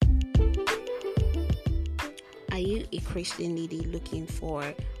you a Christian lady looking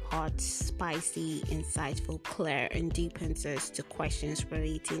for hot, spicy, insightful, clear, and deep answers to questions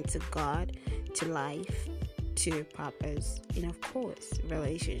relating to God, to life, to purpose, and of course,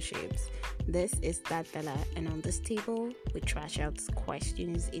 relationships? This is That Bella, and on this table, we trash out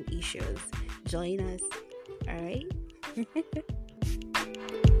questions and issues. Join us, alright?